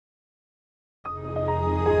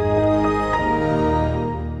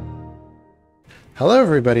Hello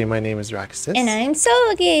everybody, my name is Roxas. And I'm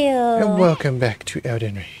Solgale. And welcome back to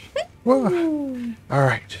Elden.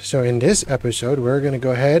 Alright, so in this episode we're going to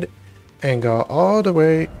go ahead and go all the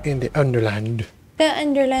way in the Underland. The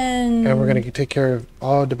Underland. And we're going to take care of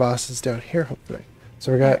all the bosses down here, hopefully.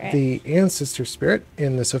 So we got the Ancestor Spirit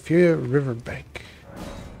in the Sophia River Bank.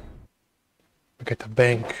 Look at the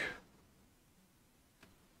bank.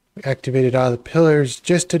 We activated all the pillars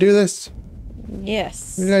just to do this.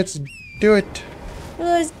 Yes. Let's do it.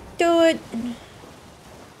 Let's do it.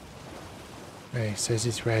 He says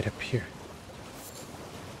he's right up here.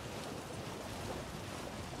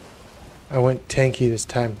 I went tanky this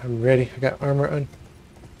time. I'm ready. I got armor on.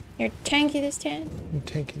 You're tanky this time? I'm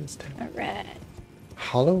tanky this time. Alright.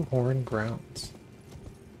 Hollow Horn Grounds.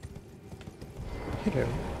 Hello.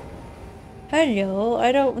 Hello.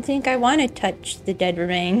 I don't think I want to touch the dead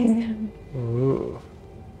remains. Ooh.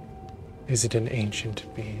 Is it an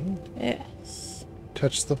ancient being? Yes.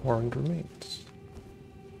 Touch the horned remains.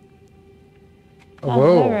 Oh,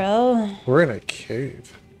 whoa. Hello. We're in a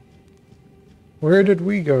cave. Where did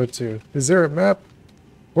we go to? Is there a map?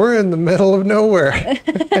 We're in the middle of nowhere.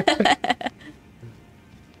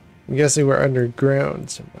 I'm guessing we're underground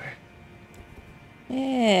somewhere.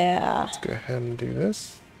 Yeah. Let's go ahead and do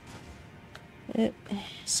this.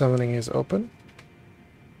 Summoning is open.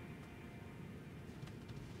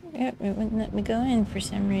 Yep, it wouldn't let me go in for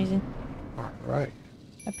some reason. Alright.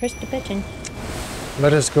 I pressed the button.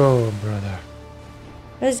 Let us go, brother.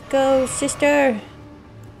 Let's go, sister.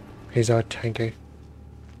 He's all tanky.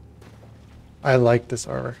 I like this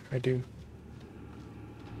armor. I do.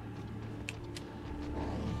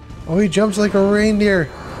 Oh, he jumps like a reindeer.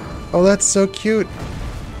 Oh, that's so cute.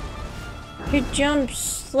 He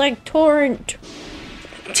jumps like torrent.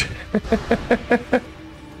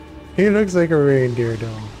 He looks like a reindeer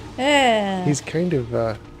doll. Yeah. He's kind of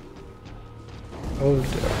old.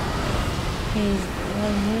 He's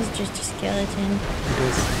just a skeleton. He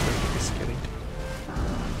does look like a skeleton.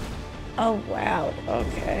 Oh wow.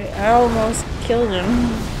 Okay. I almost killed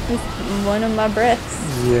him with one of my breaths.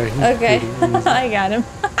 Yeah, he's okay. pretty easy. I got him.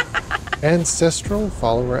 Ancestral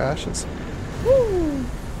Follower Ashes. Woo.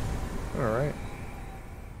 Alright.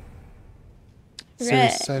 Is there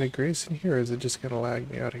a side of grace in here, or is it just gonna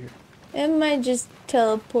lag me out of here? It might just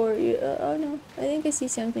teleport you. Oh no. I think I see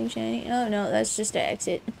something shiny. Oh no, that's just an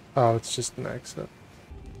exit. Oh, it's just an exit.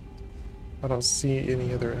 I don't see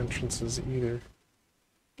any other entrances either.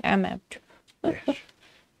 I'm out. Yes.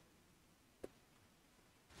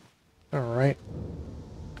 Alright.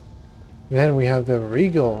 Then we have the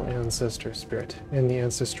Regal Ancestor Spirit in the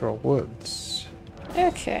Ancestral Woods.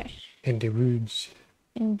 Okay. In the woods.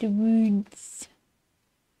 In the woods.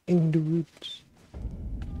 In the woods.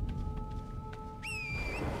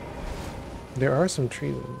 There are some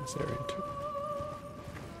trees in this area too.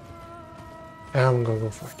 I'm gonna go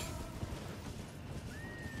for it.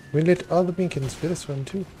 We lit all the beacons for this one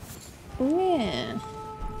too. Yeah.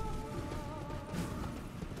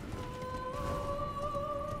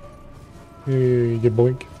 You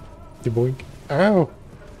boink. You boink. Ow!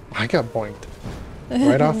 I got boinked.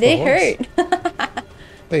 Right off the horse. They hurt.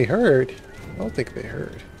 They hurt? I don't think they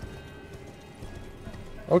hurt.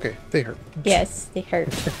 Okay, they hurt. Yes, they hurt.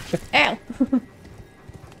 Ow!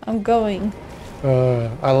 I'm going.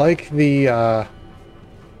 I like the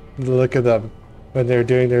look of them when they're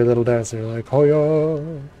doing their little dance. They're like,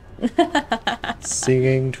 "Hoya!"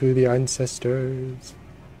 Singing to the ancestors.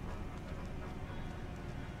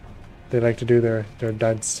 They like to do their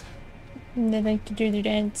dance. They like to do their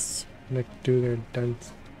dance. They like to do their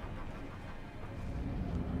dance.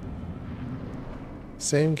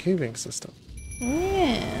 Same caving system.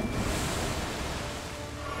 Yeah.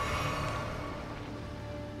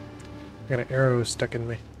 I got an arrow stuck in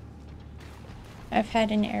me. I've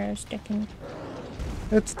had an arrow stuck in me.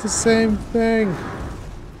 It's the same thing.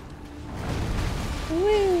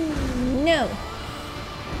 Woo! No.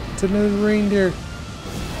 It's another reindeer.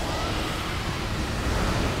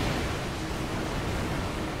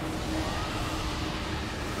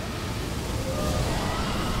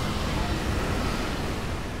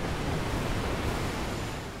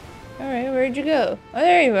 Alright, where'd you go? Oh,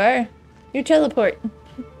 there you are. You teleport.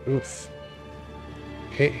 Oof.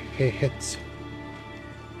 Hey, hits.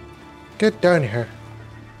 Get down here.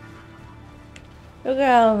 Look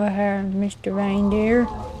over here, Mr. Reindeer.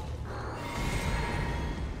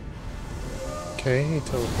 Okay, he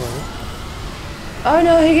teleported. Oh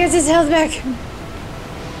no, he gets his health back.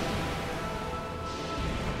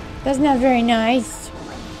 That's not very nice.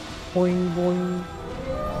 Boing, boing,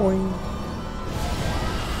 boing.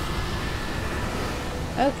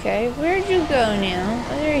 Okay, where'd you go now?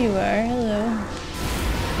 Oh, there you are. Hello.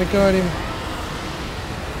 I got him.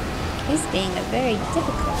 He's being a very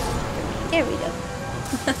difficult one. There we go.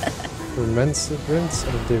 Remembrance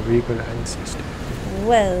of the Regal Ancestor.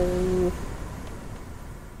 Whoa.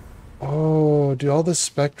 Oh, do all the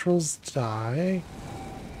spectrals die?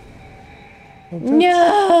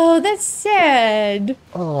 No, that's sad.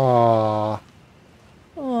 Aww.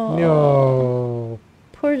 Oh, No.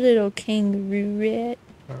 poor little kangaroo rat.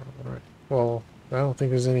 Alright. Well, I don't think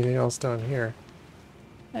there's anything else down here.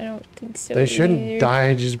 I don't think so. They shouldn't either.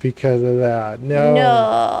 die just because of that. No.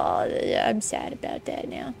 No, I'm sad about that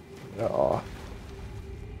now. Oh.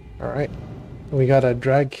 Alright. We got a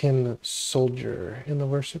Dragonkin Soldier in the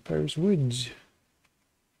Worshipper's Woods.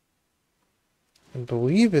 I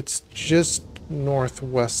believe it's just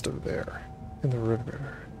northwest of there, in the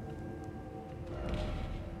river.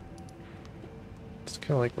 It's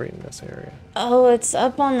kind of like right in this area. Oh, it's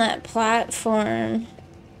up on that platform.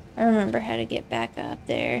 I remember how to get back up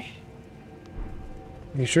there.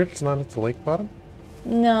 You sure it's not at the lake bottom?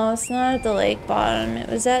 No, it's not at the lake bottom. It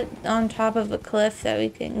was on top of a cliff that we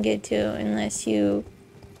couldn't get to unless you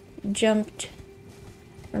jumped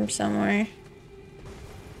from somewhere.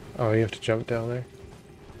 Oh, you have to jump down there?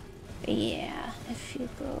 Yeah, if you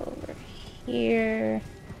go over here.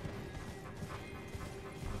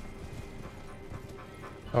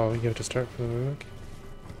 Oh, you have to start from the mimic?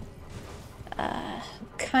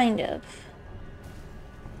 Kind of.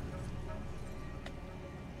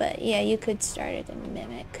 But yeah, you could start at the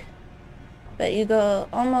mimic. But you go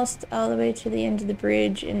almost all the way to the end of the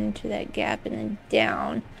bridge into that gap and then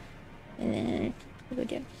down. And then you go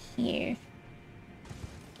down here.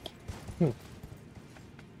 And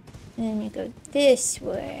then you go this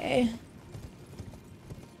way.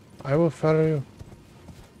 I will follow you.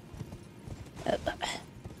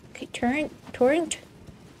 Okay, Torrent.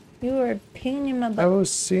 You are a pain in my butt. I will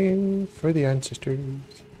sing for the ancestors.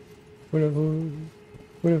 Whatever.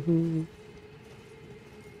 Whatever.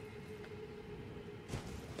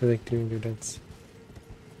 They like doing their dance.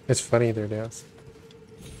 It's funny, their dance.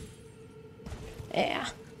 Yeah.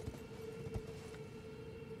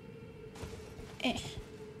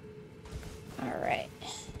 Alright.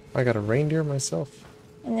 I got a reindeer myself.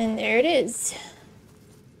 And then there it is.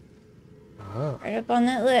 Ah. Right up on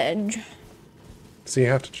that ledge. So you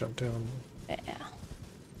have to jump down. Yeah.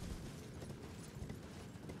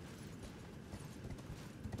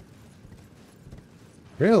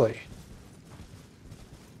 Really?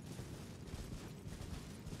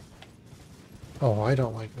 Oh, I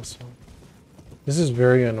don't like this one. This is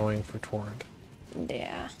very annoying for Torrent.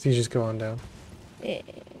 Yeah. So you just go on down.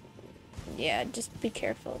 Yeah, just be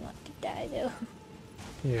careful not to die though.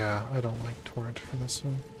 Yeah, I don't like Torrent for this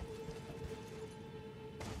one.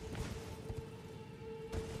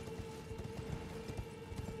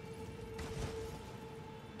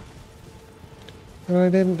 And I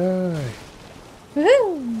didn't die.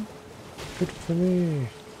 Woohoo! Good for me.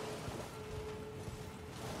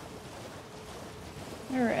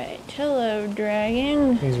 Alright, hello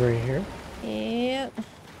dragon. He's right here. Yep.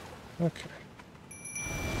 Okay.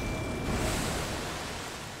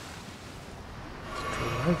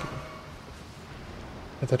 Dragon.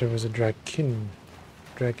 I thought it was a Dragonkin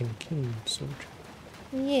Soldier.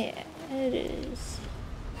 Yeah, it is.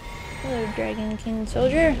 Hello Dragonkin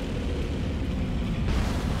Soldier.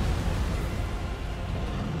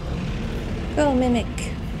 Go Mimic.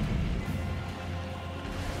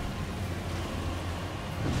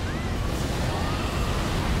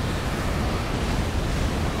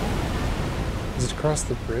 Is it across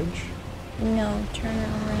the bridge? No, turn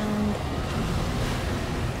around.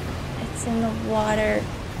 It's in the water.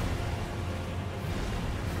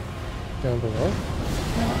 Down below?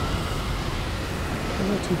 No. I'm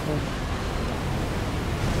not too far.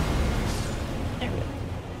 There we go.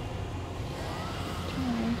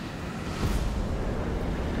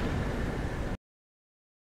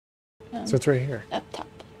 So it's right here. Up top.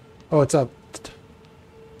 Oh, it's up.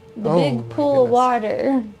 The Oh, big my pool of goodness.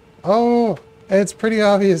 water. Oh, it's pretty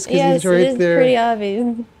obvious because Yes, he's right it is there. pretty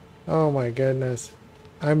obvious. Oh my goodness.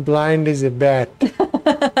 I'm blind as a bat.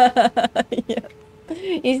 Yeah.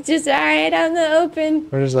 He's just right out in the open.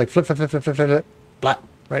 We're just like flip, flip, flip, flip, flip, flip, flip, blat,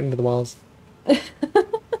 right into the walls.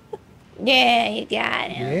 Yeah, you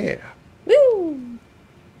got him. Yeah. Woo!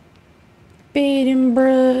 Beat him,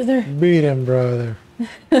 brother. Beat him, brother.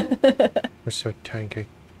 We're so tanky.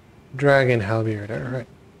 Dragon Halberd, alright.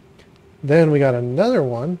 Then we got another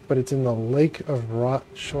one, but it's in the Lake of Rot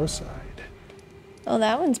shoreside. Oh,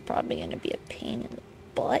 that one's probably going to be a pain in the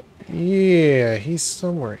butt. Yeah, he's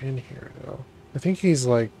somewhere in here, though. I think he's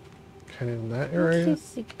like kind of in that area. He's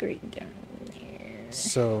secret down here.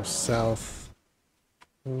 So south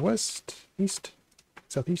West, east,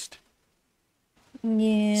 southeast.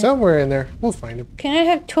 Yeah. Somewhere in there. We'll find him. Can I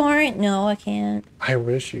have torrent? No, I can't. I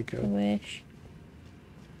wish you I could. wish.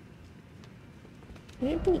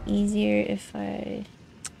 Would it be easier if I...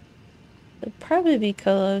 It'd probably be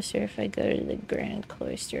closer if I go to the Grand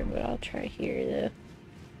Cloister, but I'll try here,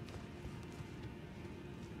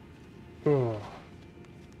 though.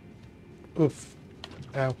 Oh. Oof.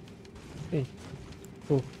 Ow. Hey.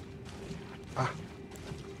 Ooh. Ah.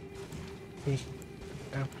 Hey.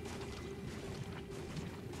 Ow.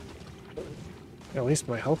 At least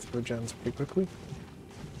my health regens pretty quickly.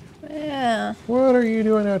 Yeah. What are you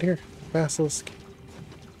doing out here, Basilisk?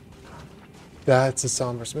 That's a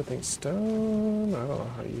somber smithing stone. I don't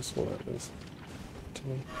know how useful that is to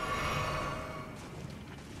me.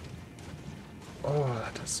 Oh,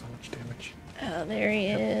 that does so much damage. Oh, there he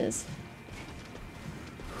is.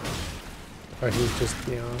 Oh, he's just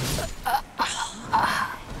beyond.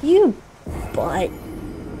 You butt.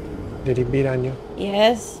 Did he beat on you?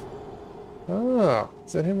 Yes. Oh,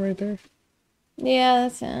 is that him right there? Yeah,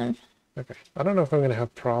 that's him. Okay. I don't know if I'm going to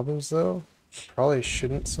have problems, though. Probably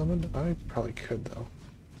shouldn't summon. I probably could, though.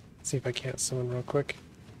 Let's see if I can't summon real quick.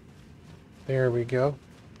 There we go.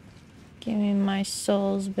 Give me my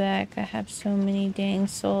souls back. I have so many dang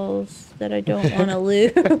souls that I don't want to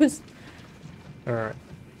lose. Alright.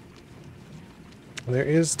 There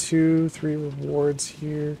is 2, 3 rewards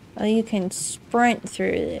here. Oh, you can sprint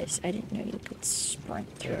through this. I didn't know you could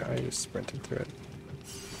sprint through Yeah, I it. just sprinted through it.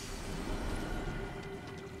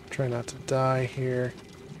 Try not to die here.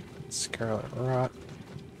 Scarlet Rot.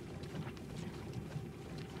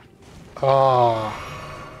 Ah,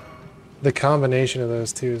 the combination of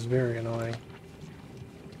those two is very annoying.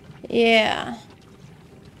 Yeah.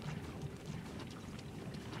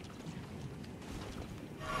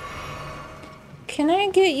 Can I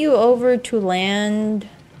get you over to land?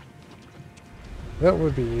 That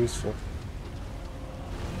would be useful.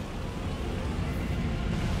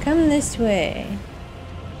 Come this way.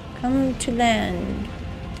 Come to land.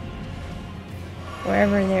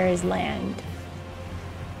 Wherever there is land.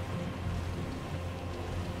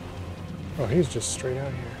 Oh, he's just straight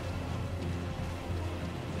out here.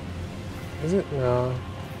 Is it? No.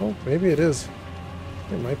 Oh, maybe it is.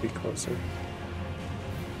 It might be closer.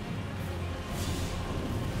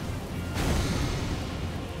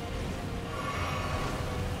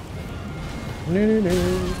 No.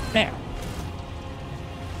 There.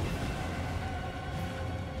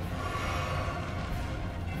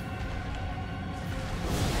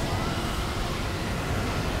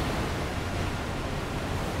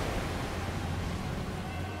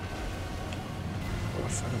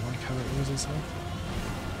 I don't like how that uses health.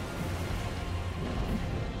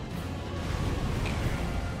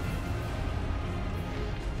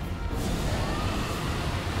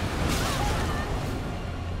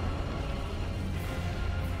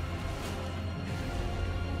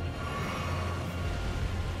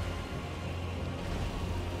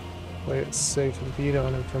 Play it safe and beat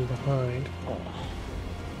on him from behind.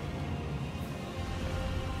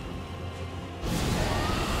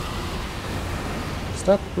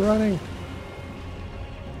 Stop running!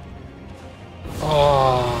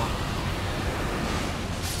 Oh.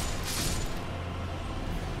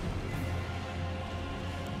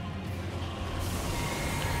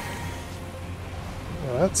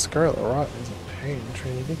 Well, that Scarlet Rot is a pain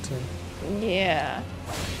trying to get to him. Yeah.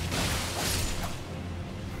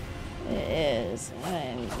 It is.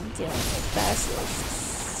 I'm dealing with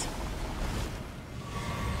basilisks.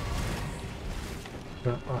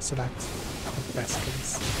 Not Ocelots,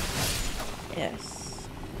 Baskins. Yes.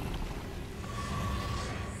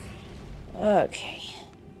 Okay.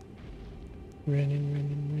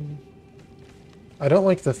 Running. I don't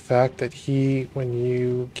like the fact that he, when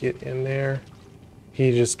you get in there,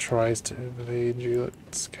 he just tries to evade you.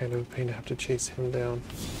 It's kind of a pain to have to chase him down.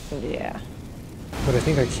 Yeah. But I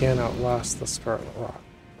think I can outlast the Scarlet Rot.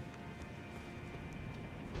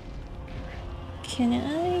 Can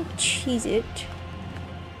I cheese it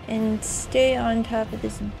and stay on top of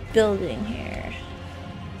this building here?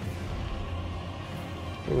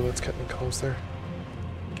 Ooh, that's cutting close there.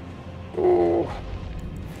 Ooh.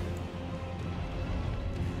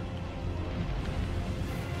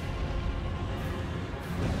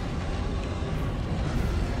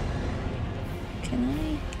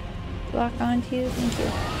 Can I lock onto you? Thank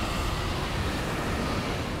you.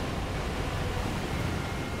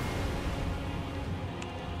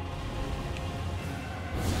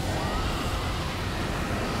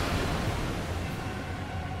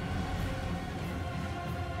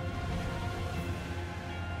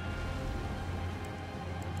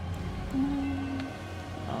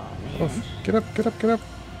 Get up, get up, get up.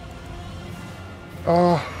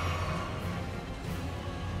 Oh.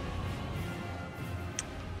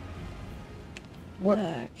 What?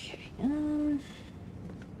 Okay.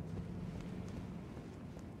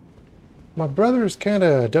 My brother's kind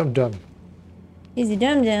of dum-dum. He's a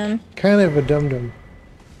dum-dum. Kind of a dum-dum.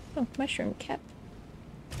 Oh, mushroom cap.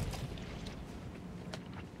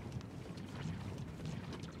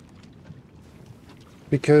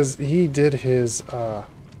 Because he did his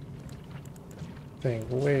thing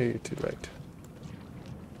way too late.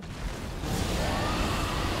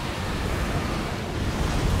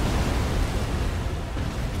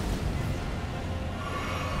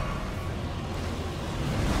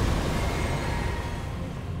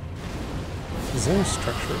 Is there a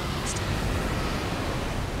structure?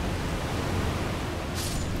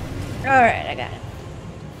 Alright, I got it.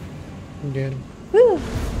 Again. Woo!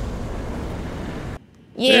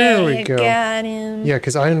 Yeah, There we you go. got him. Yeah,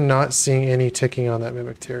 because I'm not seeing any ticking on that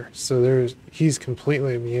mimic tier. So he's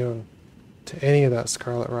completely immune to any of that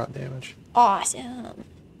scarlet rot damage. Awesome.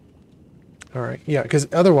 Alright, yeah, because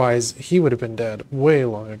otherwise he would have been dead way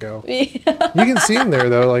long ago. Yeah. You can see him there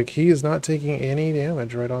though, like he is not taking any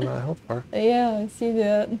damage right on that health bar. Yeah, I see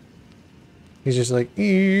that. He's just like,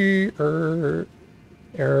 I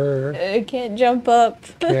Can't jump up.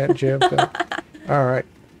 can't jump up. Alright,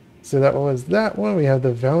 so that was that one. We have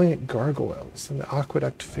the Valiant Gargoyles and the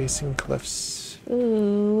Aqueduct facing cliffs.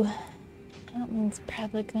 Ooh. That one's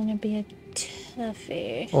probably gonna be a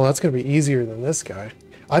toughie. Well, that's going to be easier than this guy.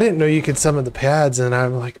 I didn't know you could summon the pads, and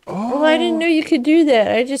I'm like, oh. Well, I didn't know you could do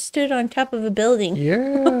that. I just stood on top of a building.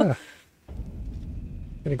 Yeah.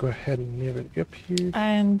 Gonna go ahead and move it up here.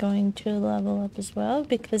 I am going to level up as well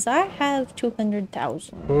because I have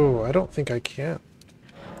 200,000. Oh, I don't think I can.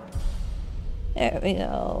 There we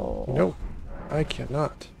go. Nope, I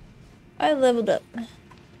cannot. I leveled up.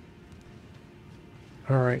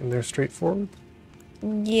 Alright, and they're straightforward?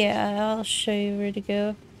 Yeah, I'll show you where to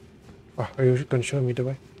go. Oh, are you going to show me the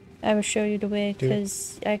way? I will show you the way Do it.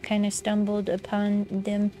 because I kind of stumbled upon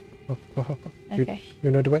them. Oh. Okay.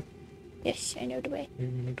 You know the way? Yes, I know the way. You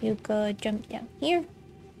know the You go jump down here.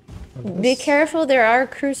 way? Be careful, there are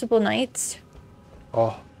Crucible Knights.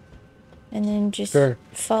 Oh, And then just Fair.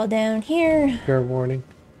 fall down here. fair warning.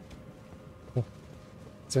 Oh.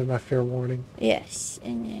 Is that my fair warning? Yes,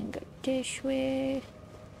 and then go this way.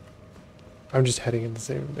 I'm just heading in the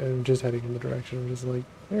same. I'm just heading in the direction. I'm just like,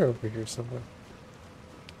 they're over here somewhere.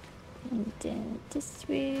 And then this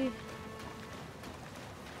way.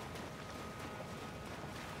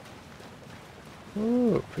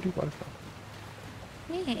 Oh, pretty waterfall.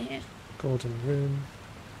 Yeah. Golden rune.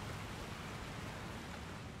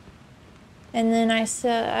 And then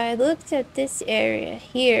I looked at this area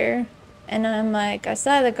here, and I'm like, I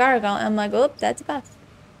saw the gargoyle. I'm like, oh, that's a boss.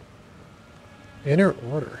 Inner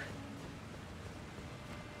order.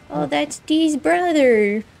 Oh, that's Dee's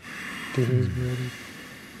brother. Dee's brother.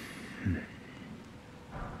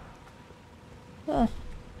 Oh,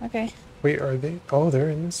 okay. Wait, are they? Oh, they're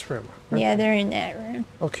in this room. aren't Yeah, they? they're in that room.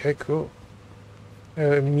 Okay, cool.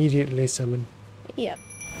 Immediately summon. Yep.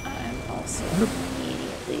 I'm also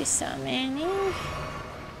immediately summoning.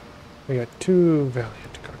 We got 2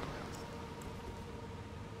 Valiant Gargoyles.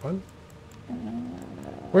 1.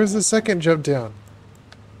 Where's the second jump down?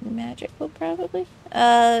 Magical, probably.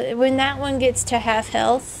 When that one gets to half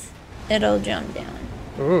health, it'll jump down.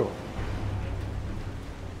 Oh.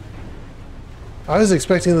 I was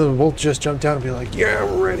expecting them to both just jump down and be like, yeah,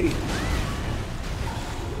 we're ready.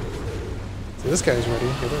 So this guy's ready.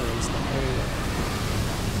 The other one's not ready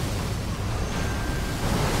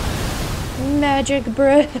yet. Magic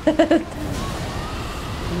breath.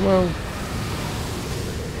 Well,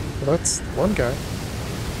 that's one guy.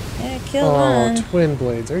 Yeah, kill Oh, one. twin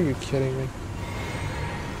blades. Are you kidding me?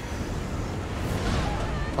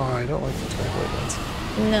 Oh, I don't like the twin blade ones.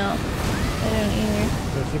 No, I don't either.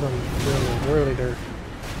 They keep on doing the whirly dirt.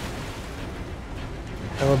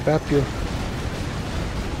 I will bap you.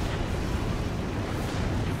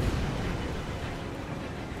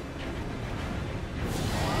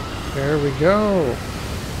 There we go.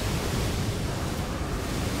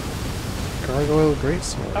 Gargoyle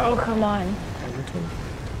Greatsword. Oh, come on. Everton.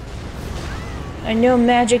 I know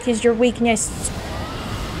magic is your weakness.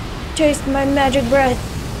 Taste my magic breath.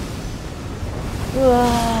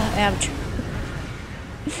 Ouch.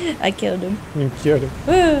 I killed him. You killed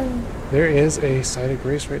him. There is a site of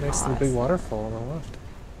grace right next to the big waterfall on the left.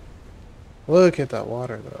 Look at that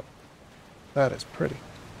water, though. That is pretty.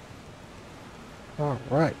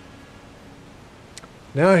 Alright.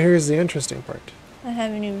 Now here's the interesting part. I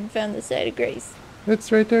haven't even found the site of grace.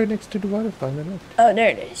 It's right there next to the waterfall on the left. Oh, there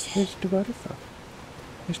it is. There's the waterfall.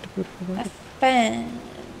 There's the beautiful I waterfall. found.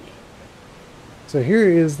 So here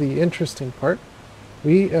is the interesting part.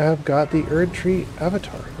 We have got the Erdtree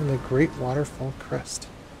avatar in the Great Waterfall Crest.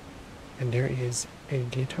 And there is a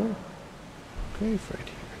little grave right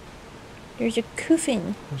here. There's a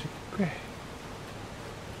coffin. There's a grave.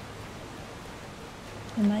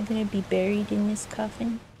 Am I gonna be buried in this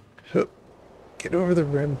coffin? Hup. Get over the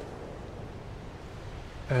rim.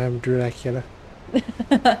 I'm Dracula.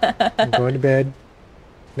 I'm going to bed.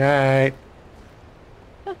 Night.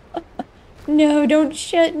 No, don't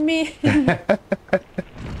shut me in.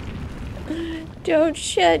 Don't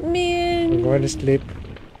shut me I'm in. going to sleep.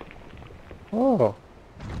 Oh.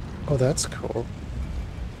 Oh, that's cool.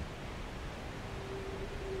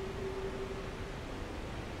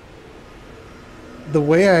 The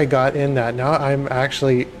way I got in that, now I'm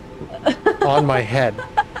actually on my head.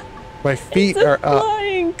 My feet It's a are up.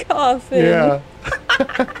 flying coffin. Yeah.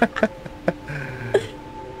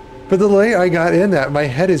 But the way I got in that, my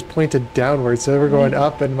head is pointed downwards, so we're going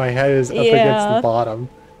up and my head is up against the bottom.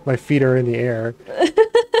 My feet are in the air.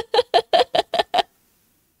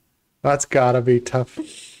 That's gotta be tough.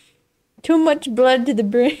 Too much blood to the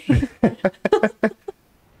brain.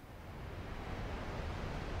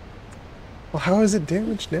 Well, how is it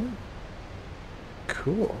damaged now?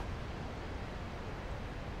 Cool.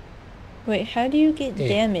 Wait, how do you get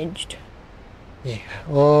damaged? Yeah.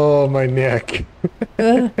 Oh, my neck.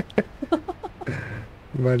 Ugh.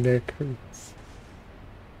 My neck hurts.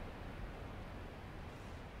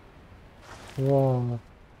 Whoa.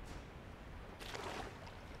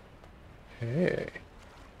 Hey.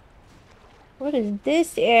 What is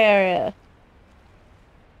this area?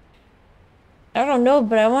 I don't know,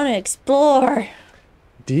 but I want to explore.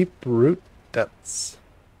 Deep root depths.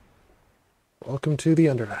 Welcome to the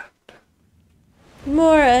Underland.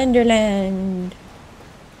 More Underland.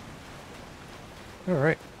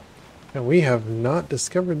 Alright. And we have not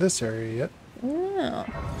discovered this area yet. No.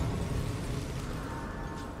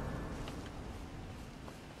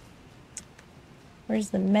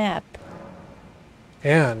 Where's the map?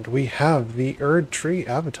 And we have the Erdtree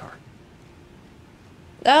avatar.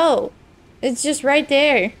 Oh, it's just right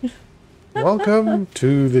there. Welcome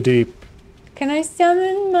to the deep. Can I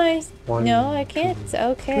summon my... One, No, I can't. two,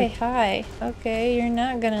 Okay, three. hi. Okay, you're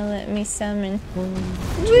not gonna let me summon. One,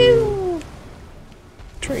 Woo!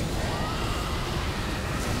 tree.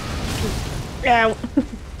 Ow.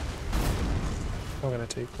 I'm gonna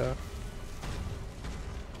take that.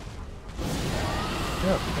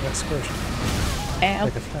 Yep, I got squished. Ow.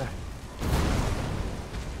 Like a fly.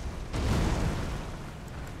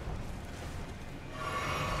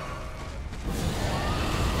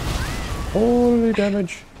 Holy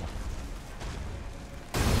damage.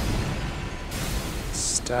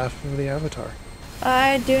 Staff of the Avatar.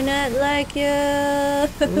 I do not like you.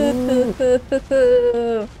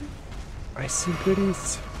 I see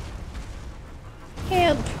goodies.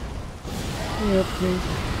 Help. Help me.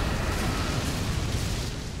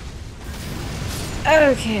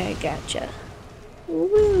 Okay, I gotcha.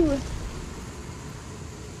 Woo.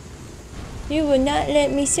 You will not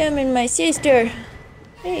let me summon my sister.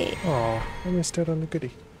 Hey, Aw, I missed out on the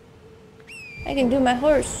goodie. I can do my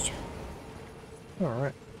horse.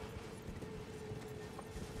 Alright.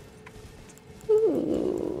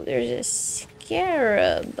 Ooh, there's a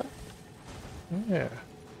scarab. Yeah.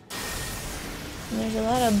 And there's a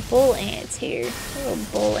lot of bull ants here. Little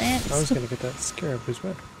bull ants. I was gonna get that scarab as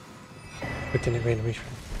well. But then it ran away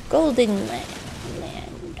from me. Golden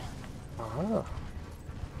land. Ah.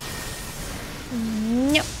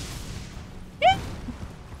 No.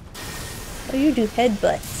 Oh, you do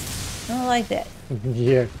headbutts. I don't like that.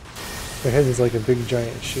 Yeah. My head is like a big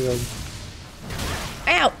giant shield.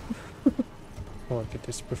 Ow! Oh, I get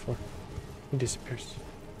this before he disappears.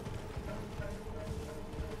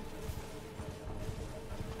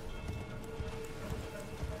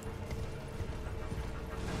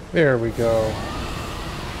 There we go.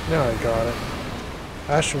 Now I got it.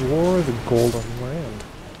 Ash War, the Golden Land.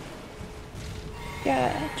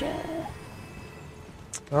 Gotcha.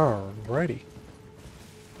 Alrighty.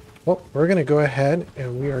 Well, we're going to go ahead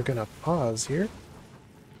and we are going to pause here.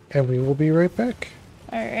 And we will be right back.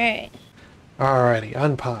 Alright. Alrighty,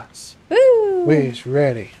 unpause. Woo! We're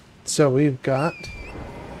ready. So we've got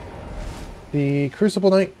the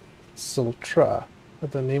Crucible Knight Sultra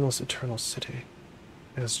at the Nameless Eternal City.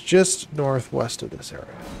 And it's just northwest of this area.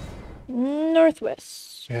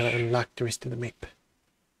 Northwest. We haven't unlocked the rest of the map.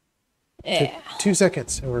 Yeah. 2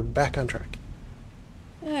 seconds and we're back on track.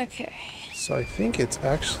 Okay. So I think it's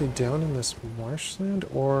actually down in this marshland,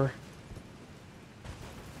 or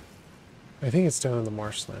I think it's down in the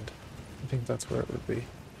marshland. I think that's where it would be.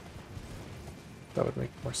 That would make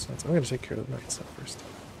more sense. I'm going to take care of the knights first.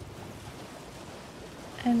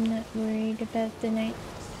 I'm not worried about the knights.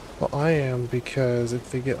 Well, I am, because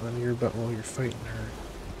if they get on your butt while you're fighting her,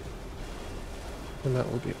 then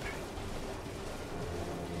that will be a pain.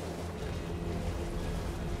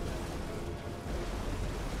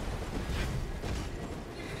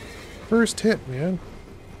 First hit, man.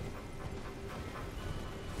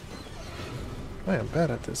 I am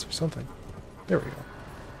bad at this or something. There we go.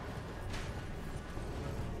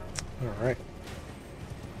 Alright.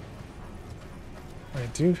 I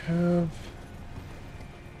do have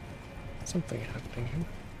something happening here.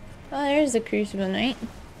 Oh, there's the Crucible Knight.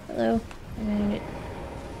 Hello. I made it.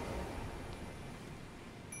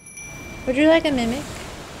 Would you like a mimic?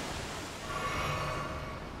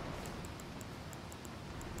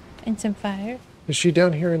 And some fire? Is she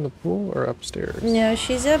down here in the pool or upstairs? No,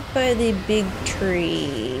 she's up by the big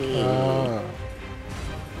tree. Ah.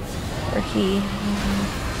 Or he.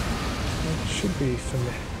 That should be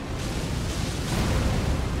familiar.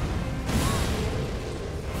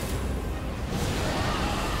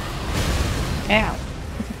 Ow.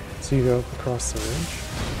 So you go across the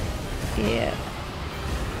ridge? Yeah.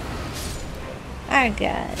 I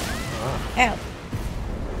got it. Ah. Ow.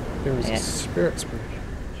 There was a spirit spirit.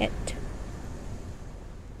 Hit.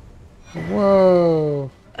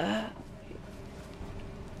 Whoa.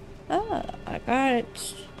 Oh, I got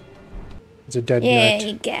it. It's a dead Yeah, nut.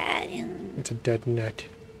 you got him. It's a dead nut.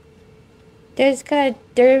 There's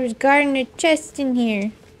guarding a chest in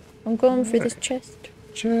here. I'm going for this chest.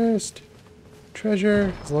 Chest.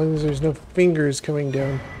 Treasure. As long as there's no fingers coming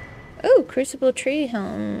down. Ooh, Crucible tree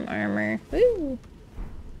helm armor. Woo.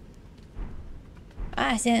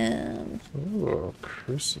 Awesome. Ooh,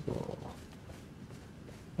 Crucible.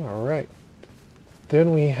 Alright.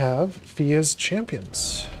 Then we have Fia's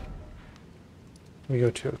champions. We go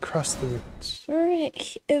to across the roots.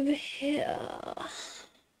 Right over here.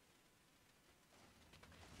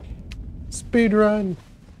 Speed run.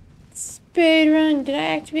 Speed run. Did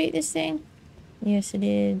I activate this thing? Yes, I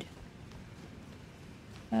did.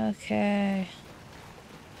 Okay.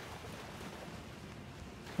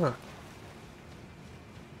 Huh.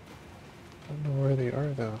 Don't know where they are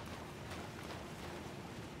though.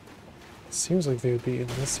 It seems like they would be in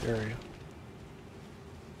this area.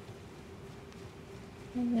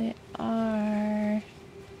 They are.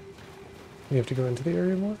 You have to go into the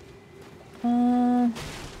area more?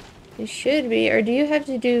 They should be. Or do you have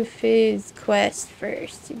to do Fizz quest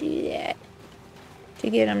first to do that? To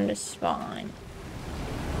get them to spawn.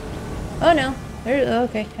 Oh no.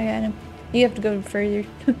 Okay, I got him. You have to go further.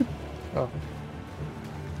 Oh.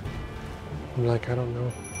 I'm like, I don't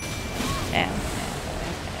know. Ow.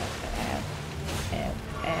 Ow.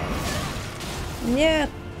 Yeah.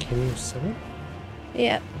 Can you summon?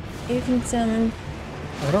 Yeah. You can summon.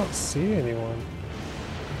 I don't see anyone.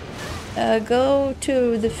 Go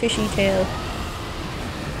to the fishy tail.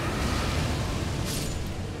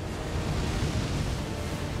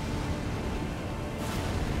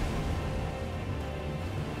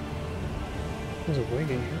 There's a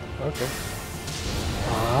wiggy here. Okay.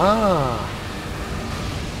 Ah!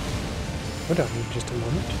 Hold on just a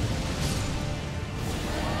moment.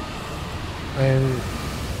 I am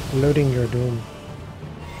loading your doom.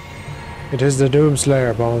 It is the Doom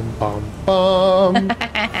Slayer. Bomb, bomb, bomb!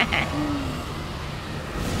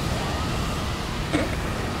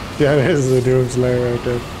 Yeah, it is the Doom Slayer right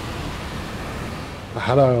there.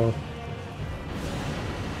 Hello.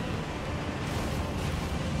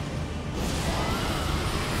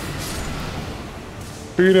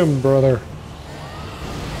 Beat him, brother.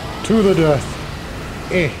 To the death.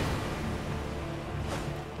 Eh.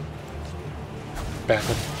 Back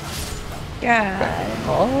him. God.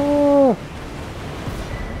 Oh!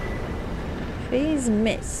 Phase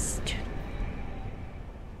missed.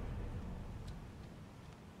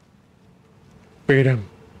 Beat him.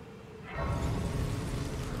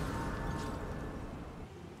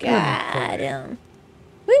 Got him.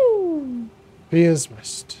 Woo! He is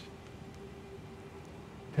missed.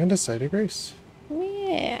 And a sight of grace.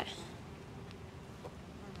 Yeah.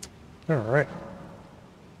 Alright.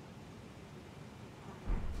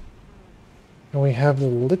 And we have the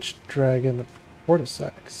Lichdragon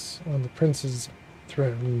Fortissax on the Prince's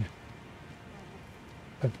throne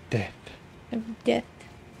of death. Of death.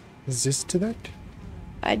 Is this to that?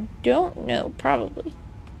 I don't know. Probably.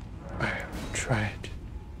 I'll try it.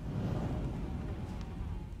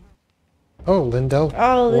 Oh, Lindell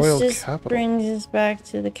Oh, Royal this just Capital. brings us back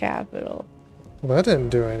to the capital. Well, that didn't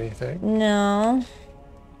do anything. No.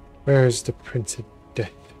 Where is the Prince of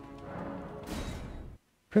Death?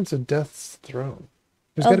 Prince of Death's throne.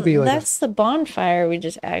 There's got to be like that's the bonfire we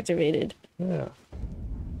just activated. yeah.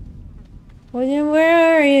 William,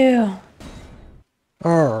 where are you?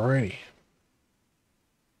 Alrighty.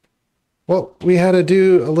 Well, we had to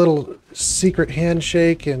do a little secret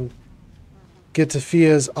handshake and get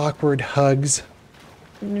Tafia's awkward hugs.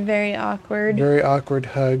 Very awkward. Very awkward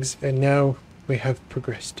hugs, and now we have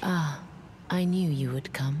progressed. Ah, I knew you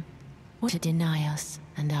would come. What to deny us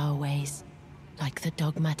and our ways, like the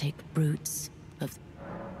dogmatic brutes of...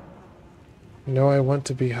 No, I want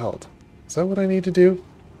to be held. Is that what I need to do?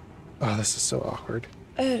 Oh, this is so awkward.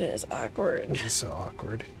 It is awkward. This is so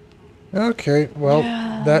awkward. Okay, well,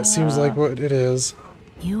 that seems like what it is.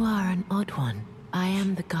 You are an odd one. I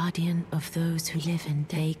am the guardian of those who live and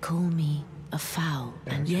they call me a foul,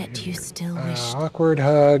 and yet you still wish... Awkward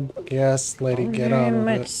hug. Yes, lady, get on with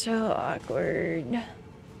Very it. much so awkward.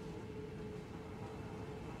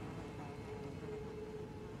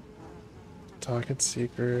 Talk it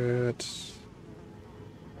secret.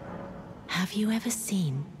 Have you ever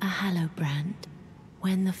seen a Hallowbrand?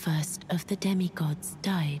 When the first of the demigods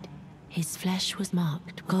died, his flesh was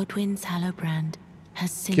marked. Godwyn's Hallowbrand has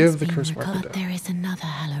since Give the been curse marker recovered. down. There is another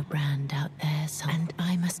Hallowbrand out there, and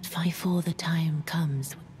I must fight before the time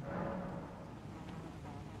comes.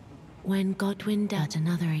 When Godwyn died,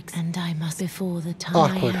 and I must before the time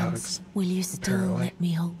Awkward ends. hugs, Will you still apparently. let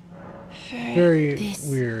me hold? Very This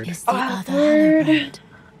weird. is the other Awkward. Hallowbrand.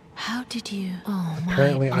 How did you? Oh my!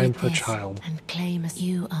 Apparently I'm the this child. And claim as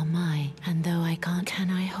you are mine. And though I can't,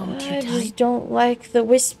 can I hold you I tight? just don't like the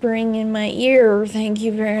whispering in my ear. Thank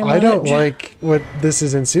you very much. I don't like what this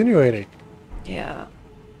is insinuating. Yeah.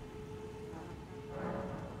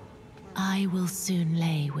 I will soon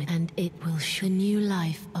lay with, and it will show the new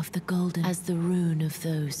life of the golden as the rune of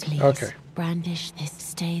those. Please Okay. brandish this.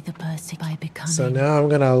 Stay the persec by becoming. So now I'm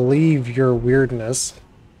gonna leave your weirdness.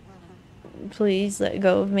 Please let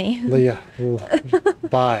go of me. Leah,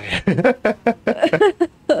 bye.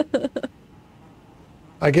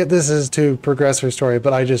 I get this is to progress her story,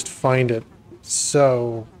 but I just find it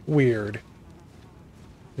so weird.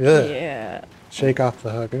 Ugh. Yeah. Shake off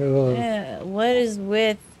the hug. Ugh. Yeah. What is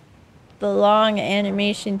with the long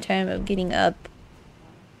animation time of getting up?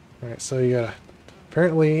 Alright, so you gotta...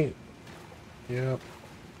 Apparently... Yep.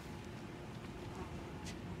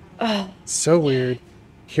 So weird.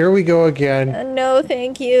 Here we go again. No,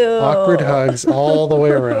 thank you. Awkward hugs all the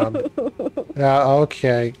way around. Yeah,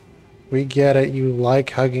 okay. We get it. You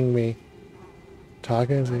like hugging me.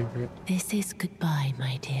 Talking secret. This is goodbye,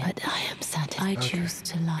 my dear. But I am satisfied. I choose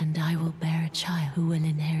to lie, and I will bear a child who will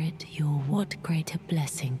inherit your. What greater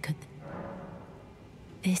blessing could?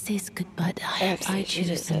 This is good, but I Actually, she choose,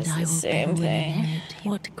 just and says I the will same bear will thing. inherit.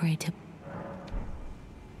 What greater?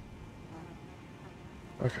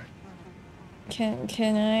 Okay.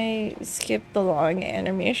 Can I skip the long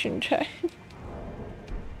animation time?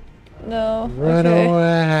 No. Run okay.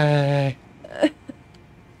 away.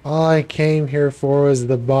 All I came here for was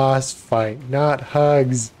the boss fight, not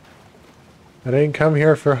hugs. I didn't come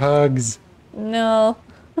here for hugs. No.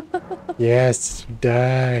 Yes,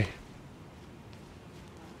 die.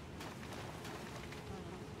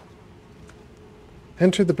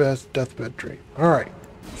 Enter the best deathbed tree. Alright.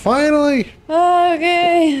 Finally!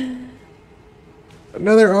 Okay.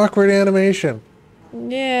 Another awkward animation.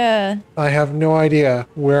 Yeah. I have no idea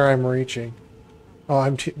where I'm reaching. Oh,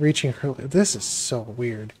 I'm reaching her. This is so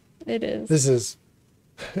weird. It is. This is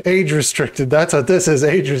age restricted. That's what this is,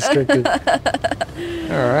 age restricted.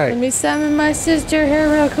 Alright. Let me summon my sister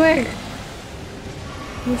here real quick.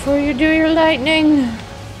 Before you do your lightning.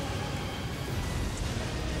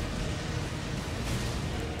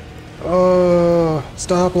 Oh,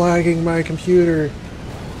 stop lagging my computer.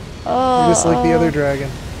 Oh. Just like the other dragon.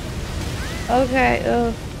 Okay.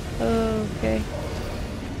 Oh. Okay.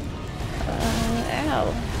 Ow.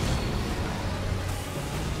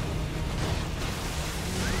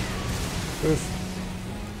 Oof.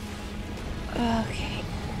 Okay.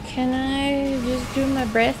 Can I just do my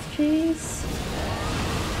breath, please?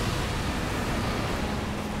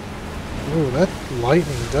 Ooh, that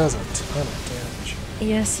lightning does a ton of damage.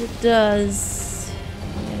 Yes, it does.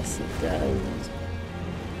 Yes, it does.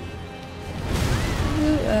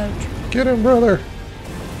 Ouch. Get him, brother!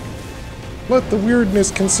 Let the weirdness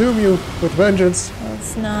consume you with vengeance. Well,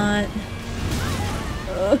 it's not.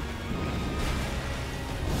 Ugh.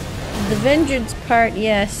 The vengeance part,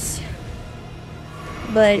 yes.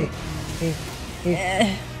 But...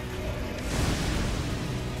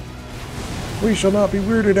 We shall not be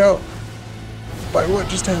weirded out by what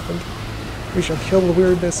just happened. We shall kill the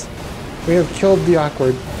weirdness. We have killed the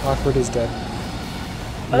awkward. Awkward is dead.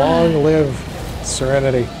 Long live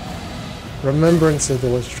Serenity. Remembrance of the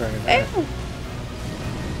Lichdragon. Ow.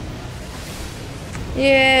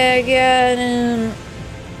 Yeah, I got him.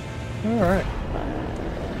 Alright.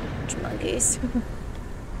 Monkeys.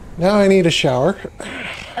 Now I need a shower.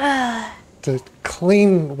 To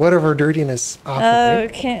clean whatever dirtiness off of me.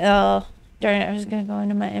 Okay. Oh, darn it. I was going to go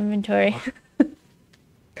into my inventory.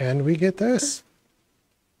 And we get this.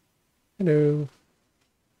 Hello.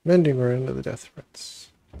 Mending rune of the death threats.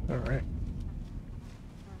 Alright.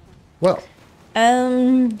 Well.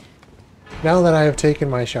 Now that I have taken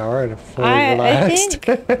my shower and fully relaxed.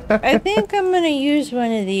 I think I'm going to use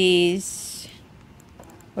one of these.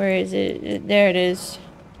 Where is it? There it is.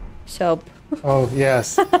 Soap. Oh,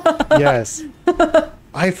 yes. Yes.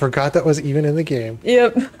 I forgot that was even in the game.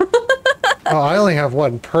 Yep. Oh, I only have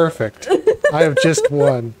one. Perfect. I have just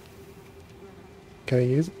one. Can I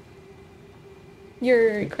use it?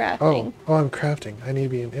 You're crafting. Oh, I'm crafting. I need to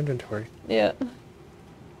be in inventory. Yeah.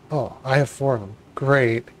 Oh, I have 4 of them.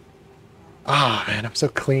 Great. Ah, man, I'm so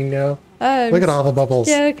clean now. Look at all the bubbles.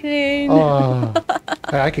 So clean. Oh,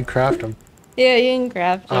 I can craft them. Yeah, you can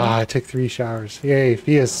craft them. Ah, I took 3 showers. Yay,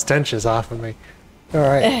 Fia's stench is off of me.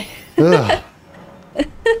 Alright. Ugh.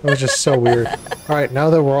 That was just so weird. Alright, now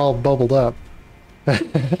that we're all bubbled up.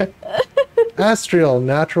 Astel,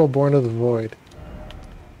 Naturalborn of the Void.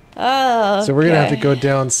 Oh, So we're going to have to go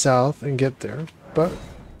down south and get there. But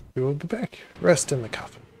we will be back. Rest in the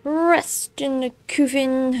coffin. Rest in the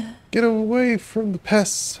coffin. Get away from the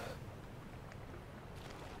pests.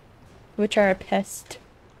 Which are a pest.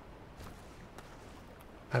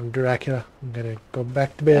 I'm Dracula. I'm gonna go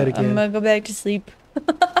back to bed again. I'm gonna go back to sleep.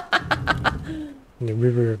 In the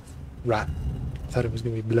river of rot. I thought it was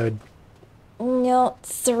gonna be blood. No,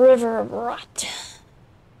 it's the river of rot.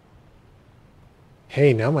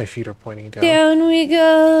 Hey, now my feet are pointing down. Down we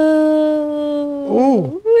go.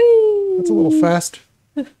 Oh, Whee! that's a little fast.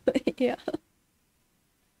 Yeah.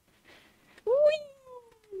 Whee!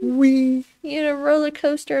 Wee. You had a roller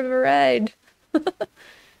coaster of a ride.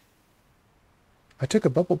 I took a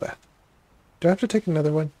bubble bath. Do I have to take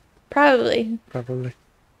another one? Probably. Probably.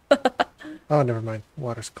 Oh, never mind.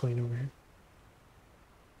 Water's clean over here.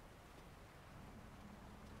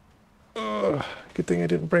 Ugh, good thing I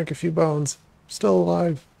didn't break a few bones. Still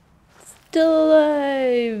alive. Still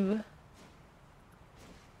alive.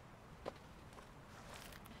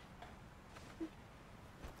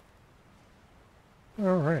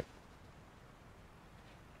 All right.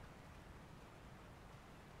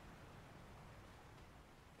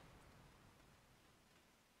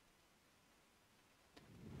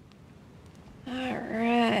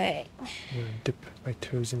 Alright. I'm gonna dip my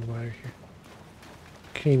toes in the water here.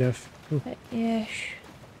 Okay, enough. Ooh. Yes.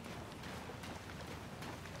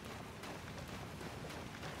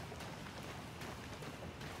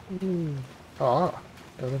 Ooh. Ah,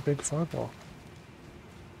 another big fog wall.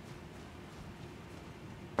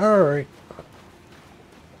 Alright.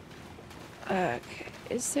 Okay.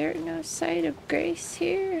 Is there no sight of grace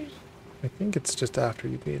here? I think it's just after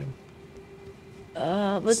you beat him.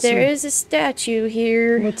 But there is a statue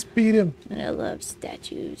here. Let's beat him. And I love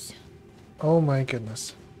statues. Oh my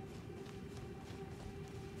goodness.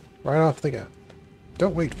 Right off the gut.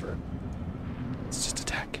 Don't wait for it. Let's just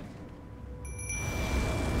attack.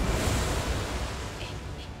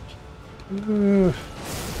 Ugh.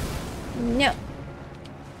 No.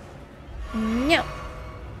 No.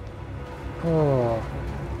 Oh.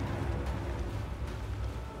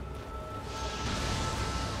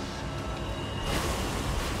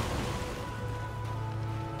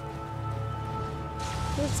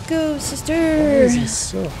 Let's go, sister. Why is he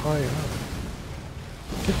so high up?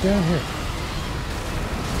 Get down here.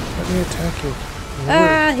 Let me attack you.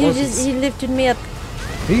 Ah, he lifted me up.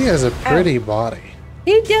 He has a pretty body.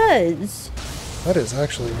 He does. That is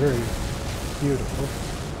actually very beautiful.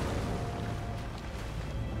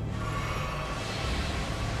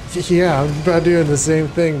 Yeah, I'm about doing the same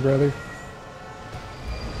thing, brother.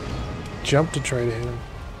 Jump to try to hit him.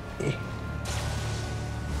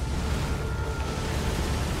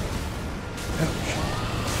 Ouch.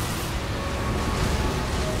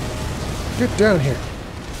 Get down here.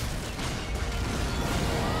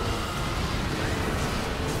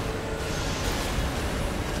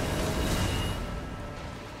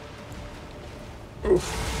 Oof.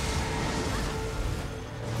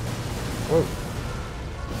 Whoa.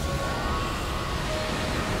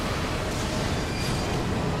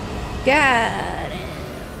 Got it.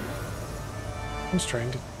 I'm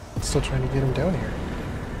still trying to get him down here.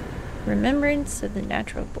 Remembrance of the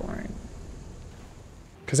Naturalborn.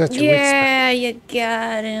 Because that's your weak spot. Yeah, you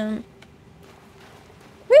got him.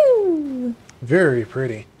 Woo! Very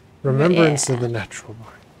pretty. Remembrance Yeah. of the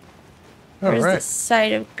Naturalborn. Where's the Alright.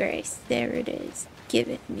 site of grace? There it is. Give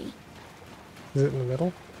it me. Is it in the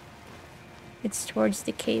middle? It's towards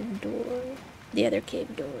the cave door. The other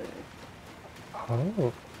cave door.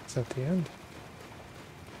 Oh, it's at the end.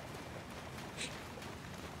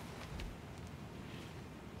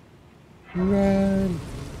 Run!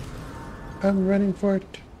 I'm running for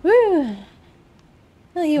it. Woo!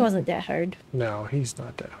 Well, he wasn't that hard. No, he's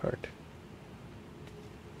not that hard.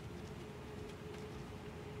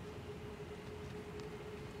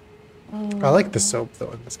 I like the soap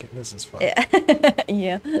though in this game. This is fun. Yeah.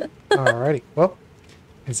 Yeah. Alrighty. Well,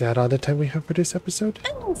 is that all the time we have for this episode?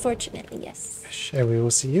 Unfortunately, yes. And we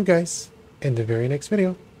will see you guys in the very next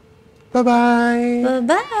video. Bye-bye!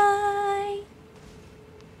 Bye-bye!